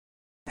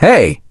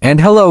Hey,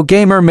 and hello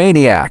Gamer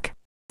Maniac.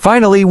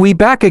 Finally we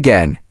back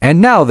again, and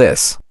now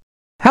this.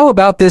 How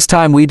about this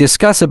time we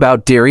discuss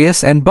about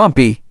Darius and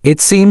Bumpy?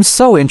 It seems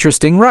so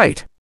interesting,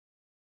 right?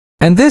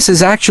 And this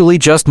is actually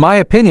just my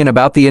opinion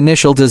about the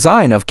initial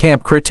design of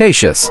Camp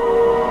Cretaceous.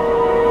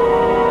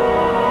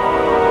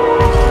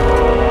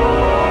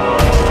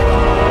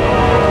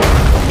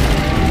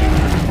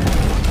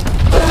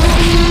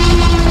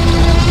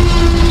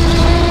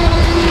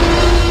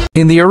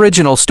 In the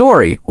original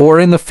story, or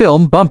in the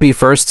film, Bumpy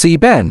first see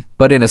Ben,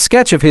 but in a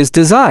sketch of his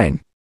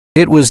design.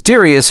 It was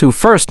Darius who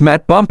first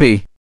met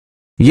Bumpy.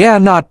 Yeah,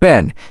 not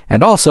Ben,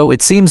 and also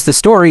it seems the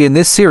story in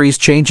this series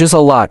changes a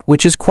lot,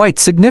 which is quite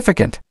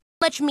significant.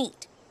 Much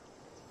meat.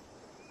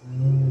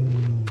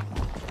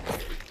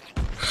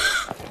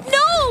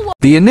 No!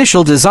 The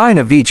initial design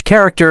of each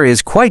character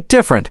is quite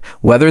different,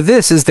 whether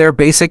this is their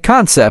basic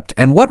concept,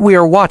 and what we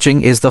are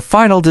watching is the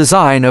final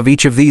design of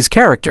each of these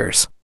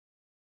characters.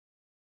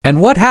 And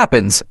what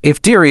happens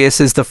if Darius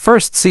is the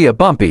first see a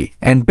Bumpy,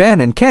 and Ben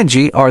and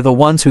Kenji are the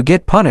ones who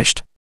get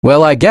punished?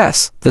 Well, I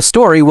guess the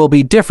story will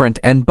be different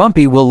and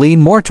Bumpy will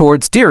lean more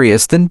towards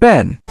Darius than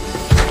Ben.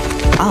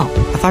 Oh,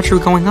 I thought you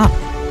were going up.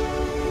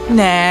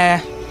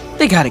 Nah,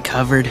 they got it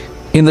covered.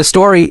 In the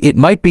story, it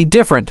might be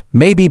different.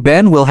 Maybe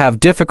Ben will have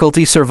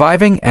difficulty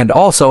surviving and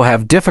also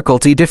have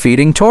difficulty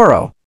defeating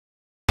Toro.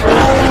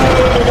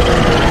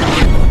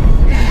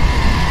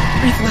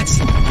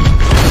 Reflex.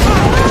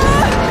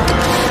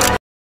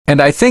 And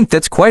I think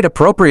that's quite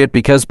appropriate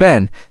because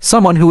Ben,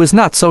 someone who is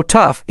not so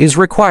tough, is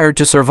required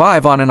to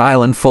survive on an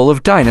island full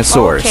of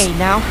dinosaurs. Okay,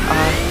 now,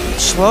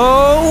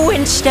 slow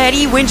and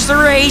steady wins the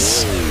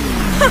race.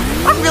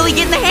 I'm really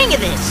getting the hang of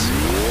this.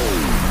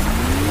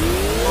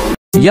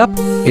 Yup,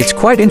 it's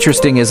quite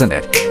interesting, isn't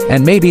it?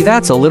 And maybe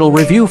that's a little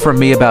review from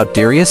me about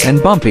Darius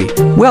and Bumpy.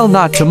 Well,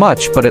 not too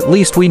much, but at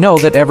least we know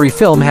that every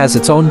film has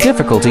its own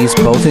difficulties,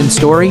 both in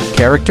story,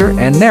 character,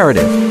 and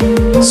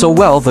narrative. So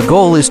well, the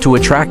goal is to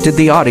attract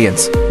the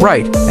audience,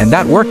 right, and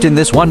that worked in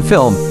this one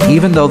film,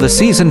 even though the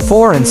Season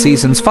 4 and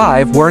Seasons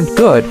 5 weren't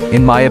good,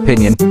 in my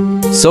opinion.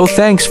 So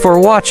thanks for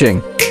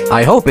watching.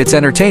 I hope it's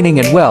entertaining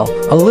and well,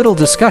 a little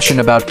discussion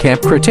about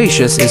Camp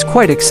Cretaceous is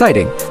quite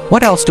exciting.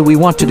 What else do we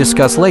want to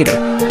discuss later?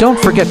 Don't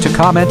forget to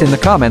comment in the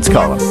comments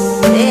column.